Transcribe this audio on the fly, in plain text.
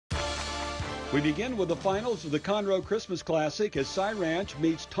We begin with the finals of the Conroe Christmas Classic as Cy Ranch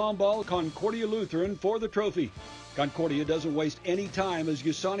meets Tomball Concordia Lutheran for the trophy. Concordia doesn't waste any time as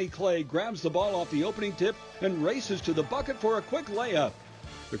Yusani Clay grabs the ball off the opening tip and races to the bucket for a quick layup.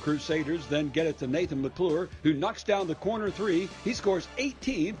 The Crusaders then get it to Nathan McClure, who knocks down the corner three. He scores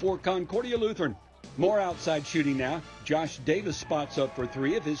 18 for Concordia Lutheran. More outside shooting now. Josh Davis spots up for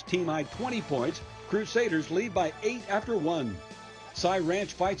three of his team-high 20 points. Crusaders lead by 8 after 1. Cy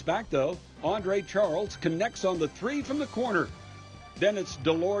Ranch fights back, though. Andre Charles connects on the three from the corner. Then it's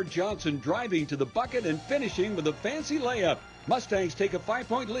Delord Johnson driving to the bucket and finishing with a fancy layup. Mustangs take a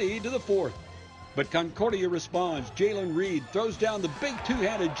 5-point lead to the fourth. But Concordia responds. Jalen Reed throws down the big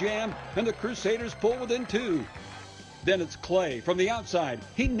two-handed jam, and the Crusaders pull within 2. Then it's Clay from the outside.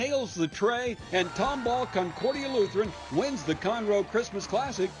 He nails the tray, and Tomball Concordia Lutheran wins the Conroe Christmas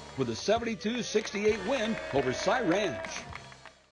Classic with a 72-68 win over Cy Ranch.